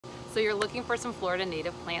So you're looking for some Florida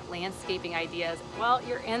native plant landscaping ideas. Well,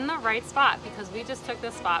 you're in the right spot because we just took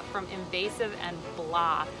this spot from invasive and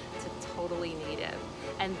blah to totally native.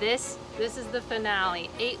 And this is the finale.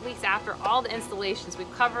 8 weeks after all the installations, we've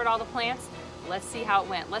covered all the plants. Let's see how it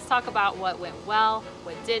went. Let's talk about what went well,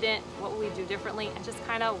 what didn't, what would we do differently, and just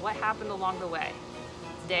kind of what happened along the way.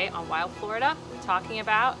 Today on Wild Florida, we're talking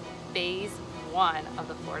about phase 1 of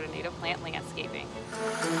the Florida native plant landscaping.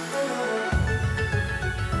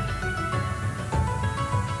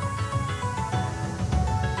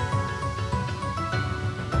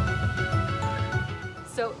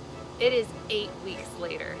 So it is 8 weeks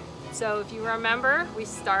later. So if you remember, we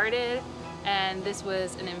started and this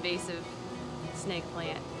was an invasive snake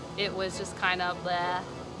plant. It was just kind of bleh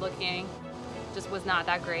looking, just was not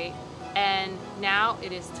that great. And now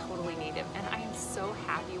it is totally native and I am so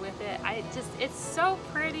happy with it. It's so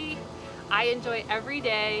pretty. I enjoy every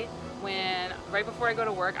day when, right before I go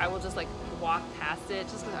to work, I will just like walk past it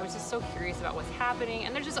just because I was just so curious about what's happening,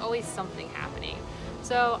 and there's just always something happening.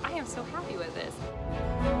 So I am so happy with this.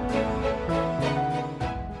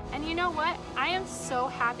 And you know what? I am so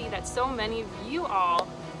happy that so many of you all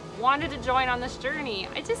wanted to join on this journey.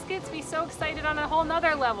 It just gets me so excited on a whole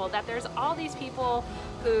nother level that there's all these people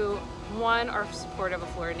who, one, are supportive of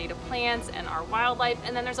Florida native plants and our wildlife,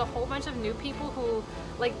 and then there's a whole bunch of new people who,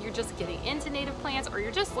 like, you're just getting into native plants, or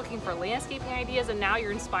you're just looking for landscaping ideas and now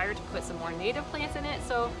you're inspired to put some more native plants in it.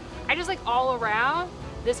 So I just like all around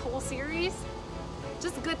this whole series,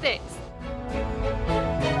 just good things.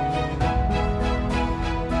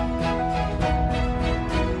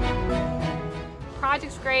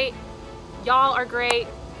 Project's great, y'all are great,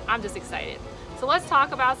 I'm just excited. So let's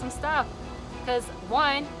talk about some stuff. Because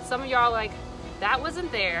one, some of y'all are like, that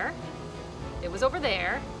wasn't there, it was over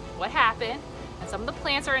there, what happened? And some of the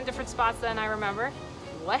plants are in different spots than I remember.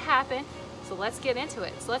 What happened? So let's get into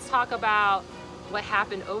it. So let's talk about what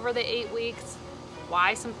happened over the 8 weeks,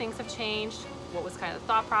 why some things have changed, what was kind of the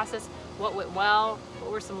thought process, what went well,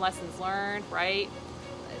 what were some lessons learned, right?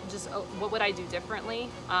 Just what would I do differently?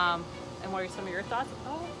 And what are some of your thoughts?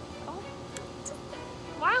 Oh, just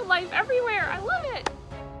wildlife everywhere, I love it.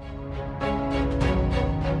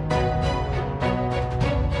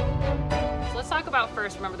 So let's talk about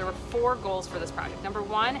first, remember there were 4 goals for this project. Number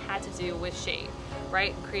 1 had to do with shade,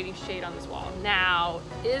 right? Creating shade on this wall. Now,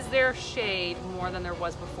 is there shade more than there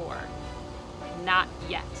was before? Not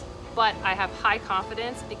yet, but I have high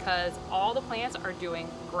confidence because all the plants are doing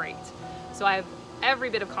great. So I have every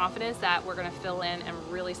bit of confidence that we're gonna fill in and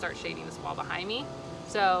really start shading this wall behind me.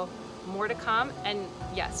 So more to come, and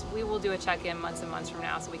yes, we will do a check-in months and months from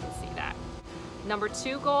now so we can see that. Number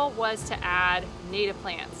 2 goal was to add native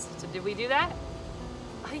plants. So did we do that?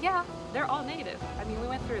 Yeah, they're all native. I mean, we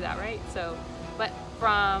went through that, right? So, but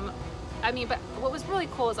what was really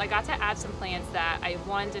cool is I got to add some plants that I,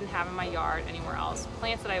 one, didn't have in my yard anywhere else.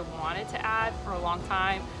 Plants that I wanted to add for a long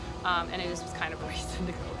time, and it just was kind of a reason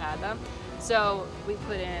to go add them. So we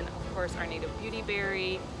put in, of course, our native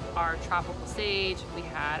beautyberry, our tropical sage, we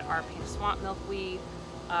had our pink swamp milkweed,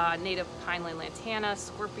 native pine lantana,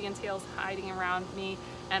 scorpion tails hiding around me,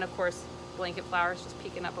 and of course, blanket flowers just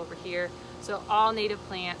peeking up over here. So all native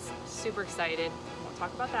plants, super excited. Won't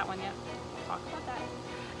talk about that one yet, we'll talk about that.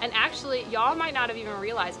 And actually, y'all might not have even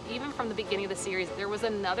realized, even from the beginning of the series, there was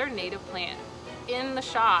another native plant in the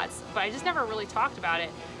shots, but I just never really talked about it.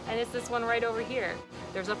 And it's this one right over here.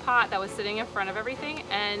 There's a pot that was sitting in front of everything,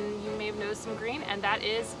 and you may have noticed some green, and that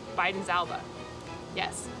is Biden's alba.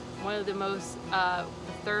 Yes, one of the most, the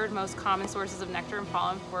 3rd most common sources of nectar and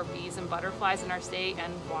pollen for bees and butterflies in our state,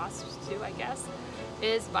 and wasps too, I guess,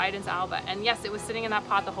 is Biden's alba. And yes, it was sitting in that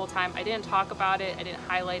pot the whole time. I didn't talk about it, I didn't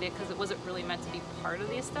highlight it because it wasn't really meant to be part of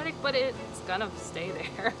the aesthetic, but it's gonna stay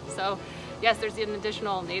there. So yes, there's an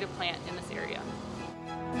additional native plant in this area.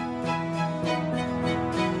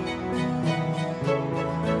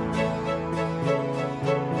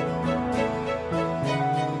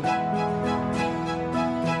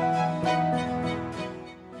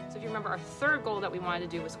 Our 3rd goal that we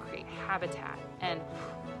wanted to do was create habitat, and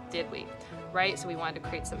did we, right? So we wanted to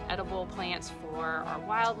create some edible plants for our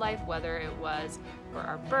wildlife, whether it was for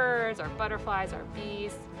our birds, our butterflies, our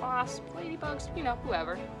bees, wasps, ladybugs, you know,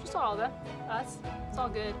 whoever, just all of them, us, it's all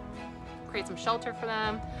good. Create some shelter for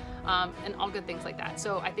them, and all good things like that.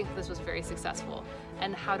 So I think this was very successful.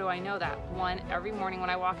 And how do I know that? One, every morning when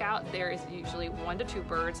I walk out, there is usually 1 to 2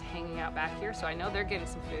 birds hanging out back here, so I know they're getting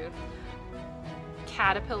some food.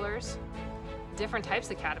 Caterpillars, different types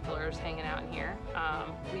of caterpillars hanging out in here.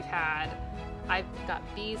 I've got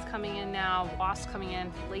bees coming in now, wasps coming in,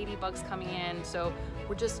 ladybugs coming in. So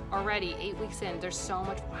we're just already 8 weeks in, there's so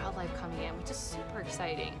much wildlife coming in, which is super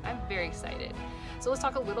exciting. I'm very excited. So let's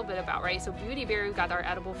talk a little bit about, right, so beauty berry, we got our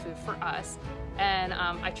edible food for us, and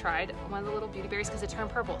I tried one of the little beauty berries because it turned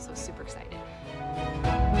purple, so I was super excited.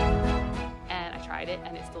 And I tried it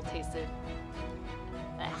and it still tasted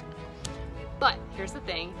But here's the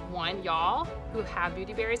thing, one, y'all who have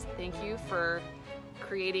beauty berries, thank you for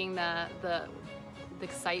creating the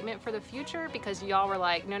excitement for the future, because y'all were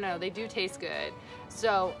like, no, they do taste good.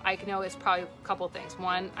 So I know it's probably a couple things.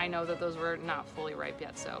 One, I know that those were not fully ripe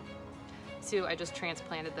yet, so. Two, I just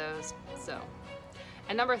transplanted those, so.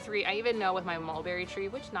 And number three, I even know with my mulberry tree,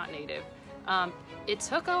 which not native, it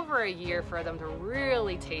took over a year for them to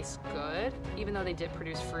really taste good, even though they did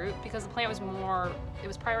produce fruit, because the plant was it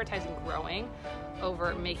was prioritizing growing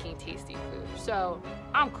over making tasty food. So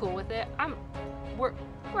I'm cool with it. We're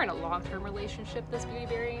in a long-term relationship, this beauty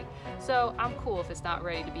berry, so I'm cool if it's not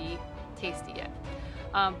ready to be tasty yet.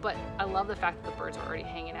 But I love the fact that the birds are already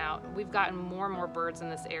hanging out. We've gotten more and more birds in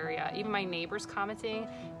this area. Even my neighbor's commenting,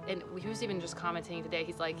 and he was even just commenting today,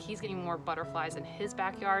 he's like, he's getting more butterflies in his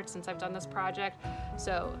backyard since I've done this project.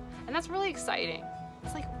 So, and that's really exciting.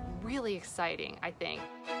 It's like really exciting, I think.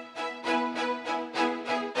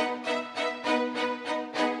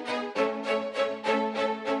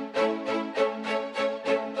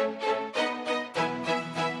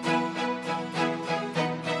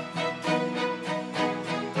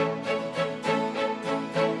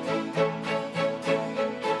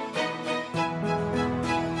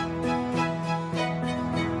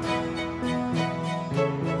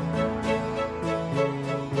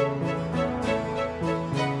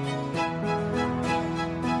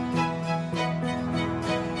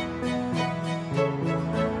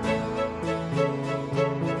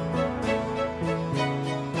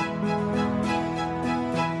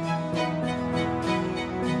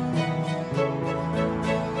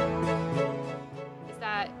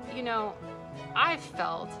 I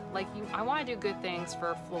felt like I want to do good things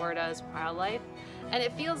for Florida's wildlife, and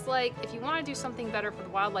it feels like if you want to do something better for the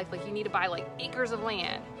wildlife, like you need to buy like acres of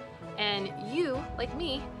land, and you, like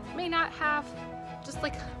me, may not have just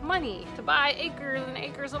like money to buy acres and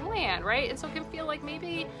acres of land, right? And so it can feel like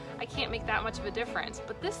maybe I can't make that much of a difference,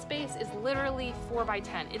 but this space is literally 4 by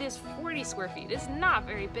 10. It is 40 square feet. It's not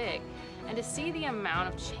very big. And to see the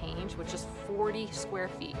amount of change, which is 40 square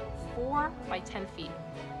feet, 4 by 10 feet,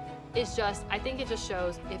 is just, I think it just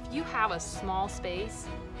shows if you have a small space,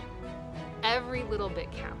 every little bit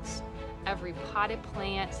counts. Every potted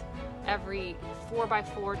plant, every 4 by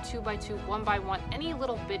 4, 2 by 2, 1 by 1, any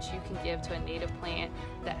little bit you can give to a native plant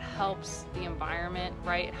that helps the environment,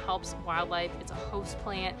 right? It helps wildlife. It's a host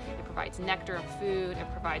plant. It provides nectar and food. It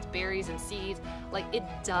provides berries and seeds. Like, it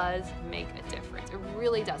does make a difference. It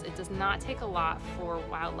really does. It does not take a lot for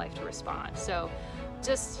wildlife to respond. So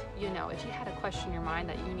just, you know, if you had a question in your mind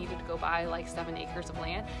that you needed to go buy like 7 acres of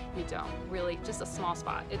land, you don't. Really, just a small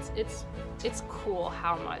spot. It's cool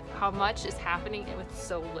how much is happening with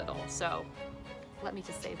so little. So let me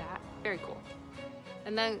just say that. Very cool.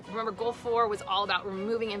 And then remember, goal 4 was all about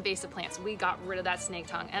removing invasive plants. We got rid of that snake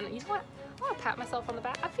tongue. And you know what? I want to pat myself on the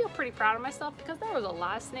back. I feel pretty proud of myself because there was a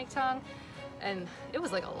lot of snake tongue, and it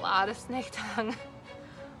was like a lot of snake tongue.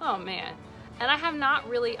 Oh man. And I have not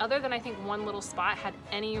really, other than I think one little spot, had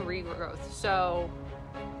any regrowth. So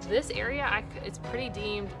this area, it's pretty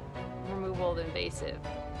deemed removal of invasive.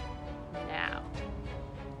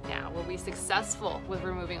 Now, were we successful with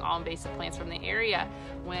removing all invasive plants from the area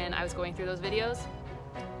when I was going through those videos?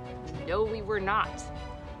 No, we were not.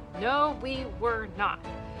 No, we were not.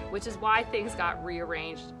 Which is why things got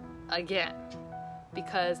rearranged again.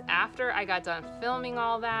 Because after I got done filming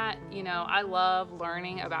all that, you know, I love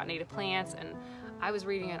learning about native plants, and I was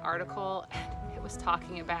reading an article and it was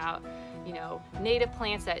talking about, you know, native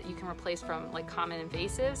plants that you can replace from like common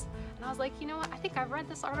invasives. And I was like, you know what, I think I've read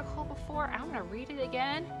this article before. I'm gonna read it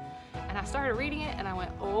again. And I started reading it and I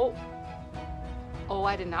went, oh,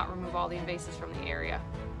 I did not remove all the invasives from the area.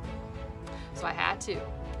 So I had to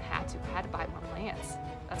buy more plants.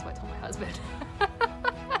 That's what I told my husband.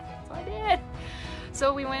 So I did.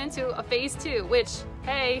 So we went into a phase 2, which,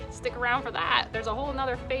 hey, stick around for that. There's a whole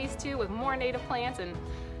nother phase 2 with more native plants, and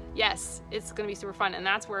yes, it's gonna be super fun. And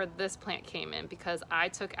that's where this plant came in, because I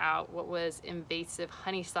took out what was invasive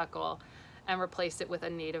honeysuckle and replaced it with a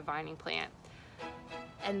native vining plant.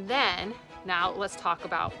 And then, now let's talk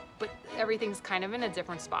about, but everything's kind of in a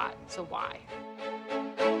different spot, so why?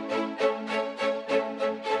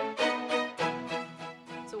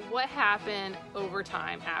 So what happened over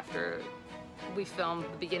time after we filmed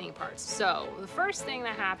the beginning parts? So the first thing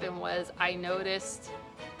that happened was I noticed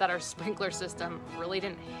that our sprinkler system really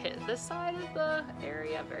didn't hit this side of the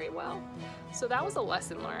area very well. So that was a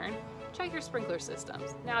lesson learned. Check your sprinkler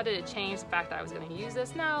systems. Now, did it change the fact that I was going to use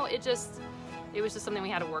this? No, it was just something we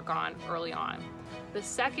had to work on early on. The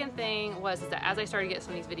second thing was that as I started to get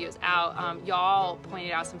some of these videos out, y'all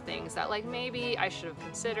pointed out some things that like maybe I should have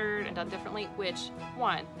considered and done differently, which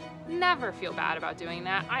one, never feel bad about doing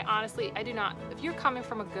that. I do not, if you're coming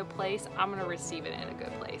from a good place, I'm gonna receive it in a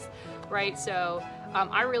good place, right? So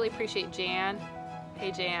I really appreciate Jan.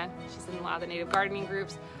 Hey Jan, she's in a lot of the native gardening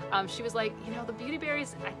groups. She was like, you know, the beauty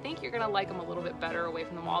berries, I think you're gonna like them a little bit better away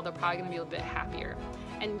from the wall. They're probably gonna be a bit happier.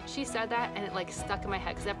 And she said that and it like stuck in my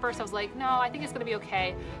head, because at first I was like, no, I think it's gonna be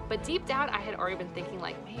okay. But deep down I had already been thinking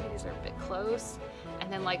like, maybe these are a bit close.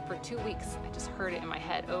 And then like for 2 weeks, I just heard it in my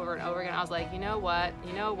head over and over again. I was like, you know what,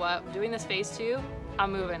 doing this phase 2,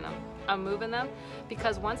 I'm moving them.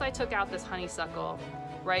 Because once I took out this honeysuckle,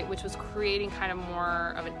 right, which was creating kind of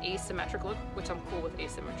more of an asymmetric look, which I'm cool with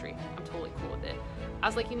asymmetry. I'm totally cool with it. I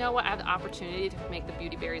was like, you know what, I have the opportunity to make the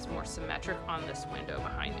beauty berries more symmetric on this window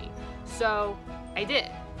behind me. So I did.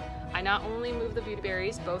 I not only moved the beauty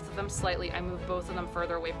berries, both of them slightly, I moved both of them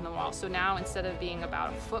further away from the wall. So now instead of being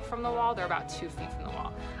about 1 foot from the wall, they're about 2 feet from the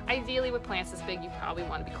wall. Ideally with plants this big, you probably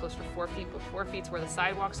want to be closer to 4 feet, but 4 feet's where the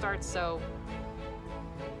sidewalk starts, so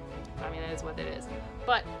I mean, it is what it is.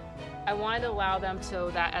 But I wanted to allow them so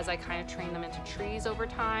that as I kind of train them into trees over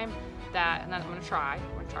time, that, and then I'm gonna try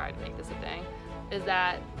to make this a thing, is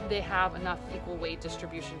that they have enough equal weight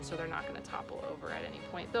distribution so they're not gonna topple over at any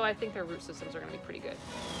point. Though I think their root systems are gonna be pretty good.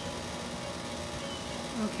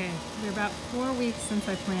 Okay, we're about 4 weeks since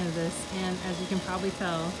I planted this, and as you can probably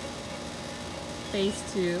tell, phase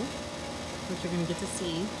 2, which you're gonna get to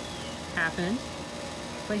see, happened.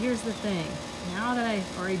 But here's the thing, now that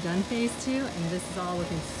I've already done phase 2 and this is all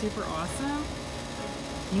looking super awesome,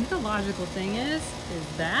 I think the logical thing is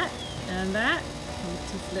that and that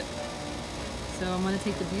to flip. So I'm going to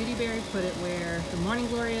take the beauty berry, put it where the morning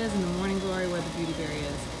glory is, and the morning glory where the beauty berry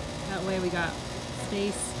is. That way we got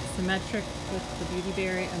space symmetric with the beauty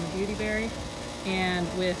berry and the beauty berry, and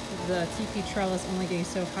with the TP trellis only getting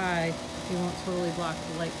so high, we won't totally block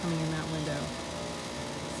the light coming in that window.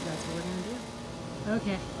 So that's what we're going to do.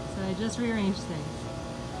 Okay, so I just rearranged things.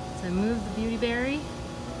 So I moved the beauty berry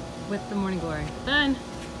with the morning glory. Then,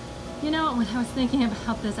 you know, when I was thinking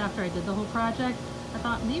about this after I did the whole project, I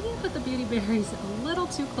thought maybe I put the beauty berries a little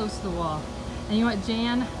too close to the wall. And you know what,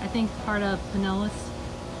 Jan, I think part of Pinellas'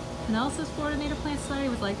 Florida Native Plant Society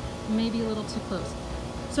was like, maybe a little too close.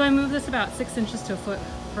 So I moved this about 6 inches to a foot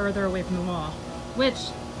further away from the wall, which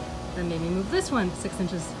then made me move this one 6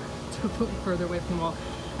 inches to a foot further away from the wall.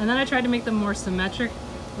 And then I tried to make them more symmetric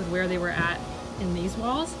with where they were at in these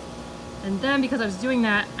walls. And then because I was doing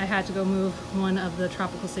that, I had to go move one of the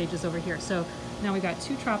tropical sages over here. So now we got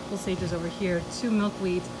 2 tropical sages over here, 2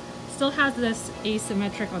 milkweeds. Still has this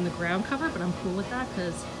asymmetric on the ground cover, but I'm cool with that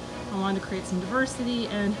because I wanted to create some diversity,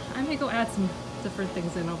 and I may go add some different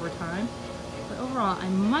things in over time. But overall,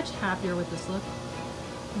 I'm much happier with this look.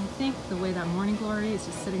 And I think the way that morning glory is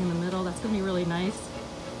just sitting in the middle, that's gonna be really nice.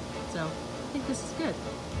 So I think this is good.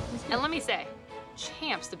 And let me say,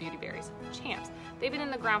 champs, the beauty berries, champs. They've been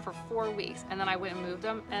in the ground for 4 weeks, and then I went and moved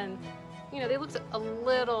them, and you know, they looked a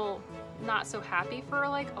little not so happy for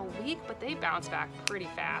like a week, but they bounced back pretty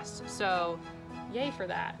fast. So yay for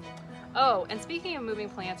that. Oh, and speaking of moving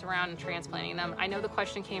plants around and transplanting them, I know the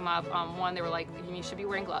question came up, one, they were like, you should be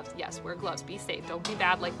wearing gloves. Yes, wear gloves, be safe, don't be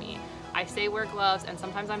bad like me. I say wear gloves, and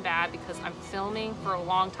sometimes I'm bad because I'm filming for a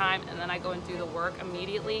long time, and then I go and do the work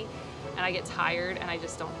immediately, and I get tired, and I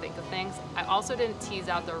just don't think of things. I also didn't tease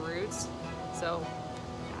out the roots, so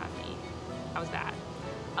bad me, I was bad.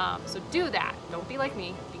 So do that, don't be like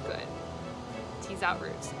me, be good. Tease out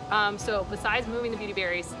roots. So besides moving the beauty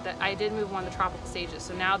berries, that I did move one of the tropical sages.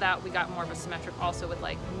 So now that we got more of a symmetric also with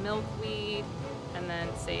like milkweed and then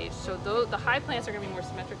sage. So the high plants are gonna be more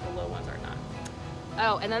symmetric, the low ones are not.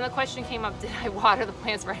 Oh, and then the question came up, did I water the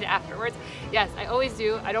plants right afterwards? Yes, I always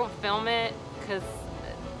do. I don't film it because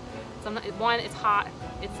one, it's hot.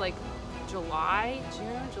 It's like June,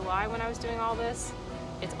 July when I was doing all this.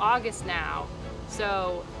 It's August now.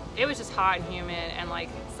 So it was just hot and humid, and like,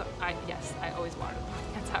 so yes, I always water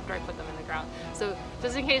the plants after I put them in the ground. So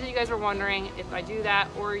just in case you guys were wondering, if I do that,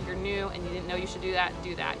 or you're new and you didn't know you should do that,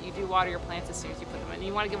 do that. You do water your plants as soon as you put them in.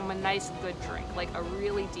 You want to give them a nice, good drink, like a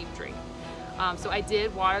really deep drink. So I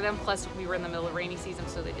did water them, plus we were in the middle of rainy season,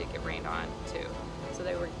 so they did get rained on too. So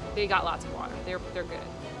they got lots of water. They're good.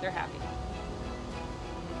 They're happy.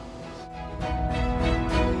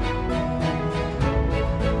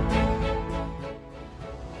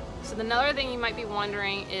 So another Another thing you might be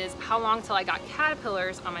wondering is how long till I got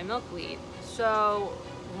caterpillars on my milkweed. So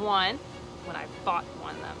one, when I bought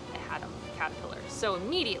one of them, it had a caterpillar. So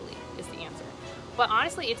immediately is the answer. But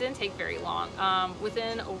honestly, it didn't take very long.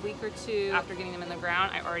 Within a week or two after getting them in the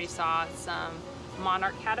ground, I already saw some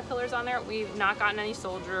monarch caterpillars on there. We've not gotten any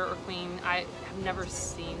soldier or queen. I have never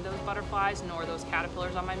seen those butterflies nor those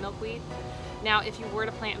caterpillars on my milkweed. Now, if you were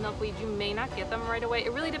to plant milkweed, you may not get them right away.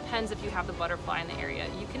 It really depends if you have the butterfly in the area.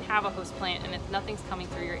 You can have a host plant, and if nothing's coming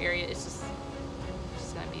through your area, it's just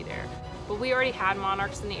gonna be there. But we already had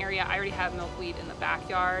monarchs in the area. I already have milkweed in the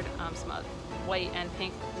backyard, some white and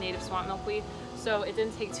pink native swamp milkweed. So it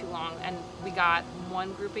didn't take too long, and we got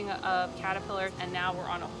one grouping of caterpillars, and now we're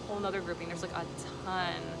on a whole nother grouping. There's like a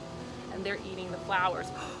ton, and they're eating the flowers,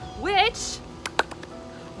 which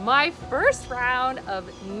my first round of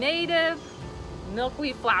native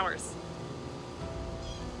milkweed flowers.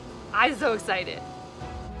 I'm so excited.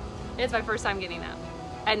 It's my first time getting them,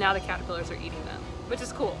 and now the caterpillars are eating them, which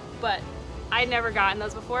is cool, but I'd never gotten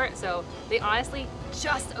those before, so they honestly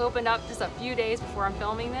just opened up just a few days before I'm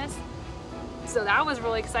filming this. So that was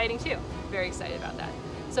really exciting too. Very excited about that.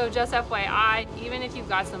 So just FYI, even if you've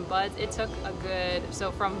got some buds, it took a good,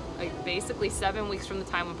 so from like basically 7 weeks from the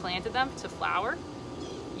time we planted them to flower,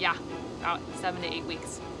 yeah, about 7 to 8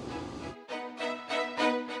 weeks.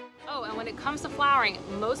 Oh, and when it comes to flowering,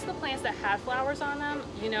 most of the plants that had flowers on them,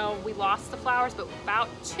 you know, we lost the flowers, but about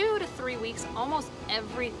 2 to 3 weeks, almost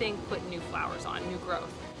everything put new flowers on, new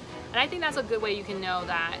growth. And I think that's a good way you can know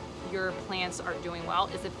that your plants are doing well,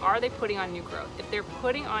 is are they putting on new growth? If they're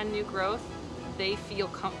putting on new growth, they feel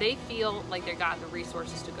like they got the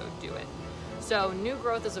resources to go do it. So new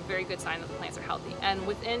growth is a very good sign that the plants are healthy. And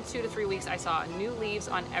within 2 to 3 weeks, I saw new leaves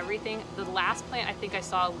on everything. The last plant I think I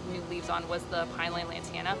saw new leaves on was the Pineland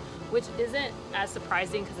lantana, which isn't as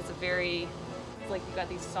surprising because it's like you've got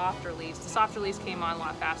these softer leaves. The softer leaves came on a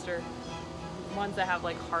lot faster. Ones that have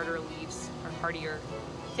like harder leaves or hardier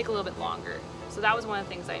take a little bit longer. So that was one of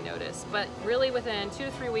the things I noticed. But really within 2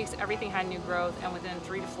 to 3 weeks, everything had new growth, and within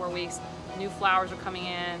 3 to 4 weeks, new flowers were coming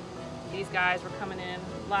in. These guys were coming in.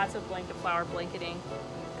 Lots of blanket flower blanketing.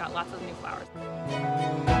 Got lots of new flowers.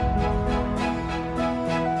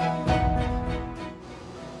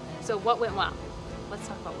 So what went well? Let's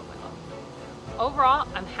talk about what went well. Overall,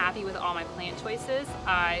 I'm happy with all my plant choices.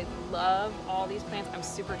 I love all these plants. I'm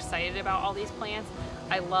super excited about all these plants.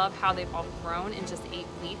 I love how they've all grown in just 8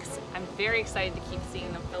 weeks. I'm very excited to keep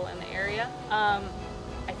seeing them fill in the area.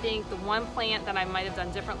 I think the one plant that I might have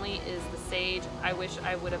done differently is the sage. I wish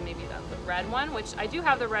I would have maybe done the red one, which I do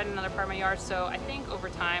have the red in another part of my yard, so I think over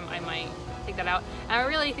time I might take that out. And I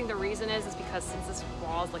really think the reason is because since this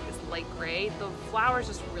wall is like this light gray, the flowers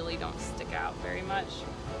just really don't stick out very much.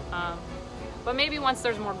 But maybe once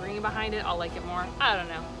there's more green behind it, I'll like it more. I don't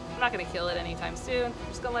know. I'm not gonna kill it anytime soon. I'm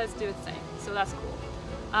just gonna let it do its thing. So that's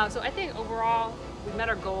cool. So I think overall, we met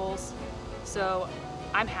our goals. So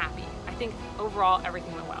I'm happy. I think overall,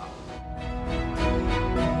 everything went well.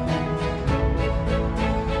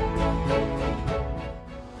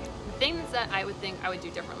 The things that I would think I would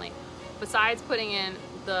do differently, besides putting in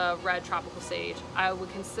the red tropical sage, I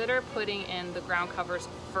would consider putting in the ground covers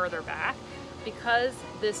further back, because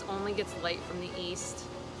this only gets light from the east,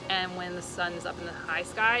 and when the sun is up in the high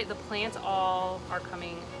sky, the plants all are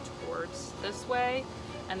coming towards this way,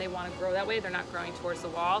 and they want to grow that way. They're not growing towards the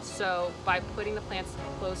wall. So by putting the plants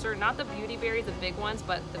closer, not the beauty berries, the big ones,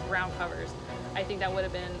 but the ground covers, I think that would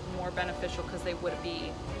have been more beneficial because they would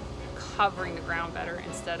be covering the ground better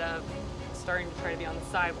instead of starting to try to be on the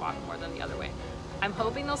sidewalk more than the other way. I'm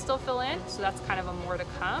hoping they'll still fill in, so that's kind of a more to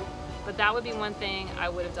come. But that would be one thing I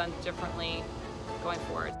would have done differently going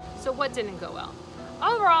forward. So what didn't go well?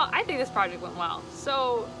 Overall, I think this project went well.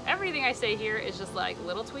 So everything I say here is just like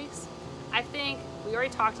little tweaks. I think we already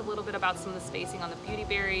talked a little bit about some of the spacing on the beauty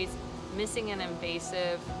berries, missing an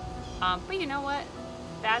invasive, but you know what?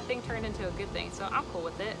 Bad thing turned into a good thing, so I'm cool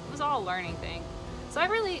with it. It was all a learning thing. So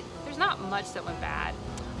there's not much that went bad.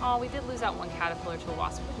 Oh, we did lose out one caterpillar to a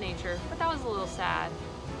wasp with nature, but that was a little sad.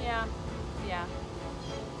 Yeah.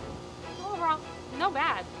 Overall, no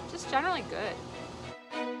bad, just generally good.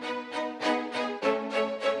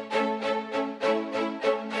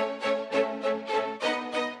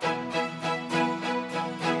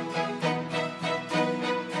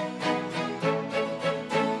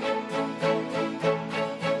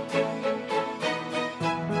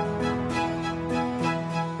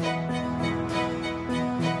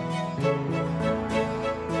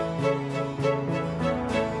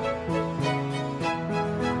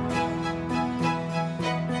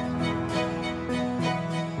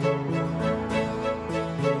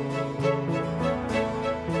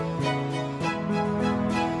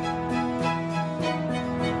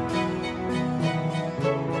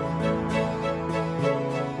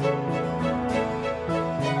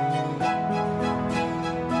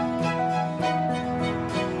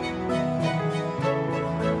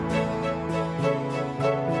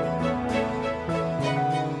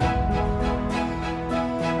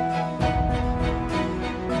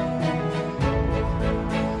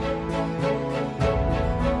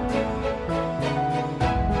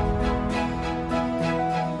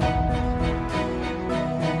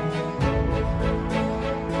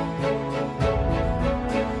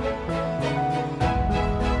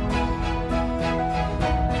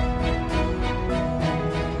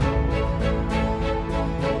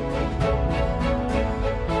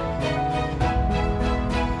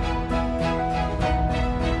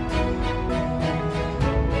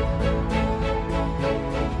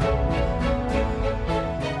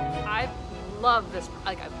 love this,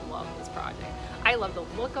 like I love this project. I love the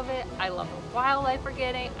look of it. I love the wildlife we're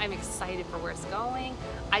getting. I'm excited for where it's going.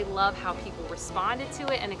 I love how people responded to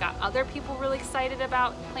it and it got other people really excited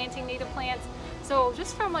about planting native plants. So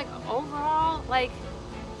just from like overall, like,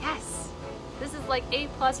 yes, this is like A+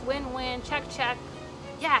 win-win, check, check.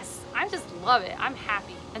 Yes, I just love it. I'm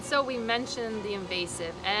happy. And so we mentioned the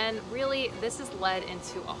invasive, and really this has led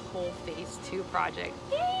into a whole phase 2 project.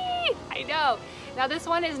 Yay! I know. Now this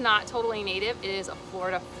one is not totally native. It is a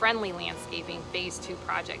Florida-friendly landscaping phase 2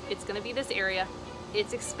 project. It's gonna be this area.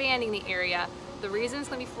 It's expanding the area. The reason it's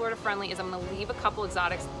gonna be Florida-friendly is I'm gonna leave a couple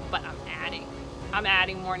exotics, but I'm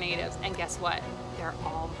adding more natives, and guess what? They're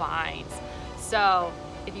all vines. So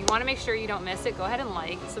if you want to make sure you don't miss it, go ahead and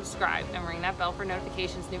like, subscribe, and ring that bell for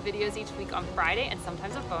notifications. New videos each week on Friday and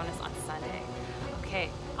sometimes a bonus on Sunday. Okay,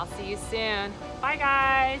 I'll see you soon. Bye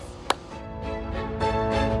guys.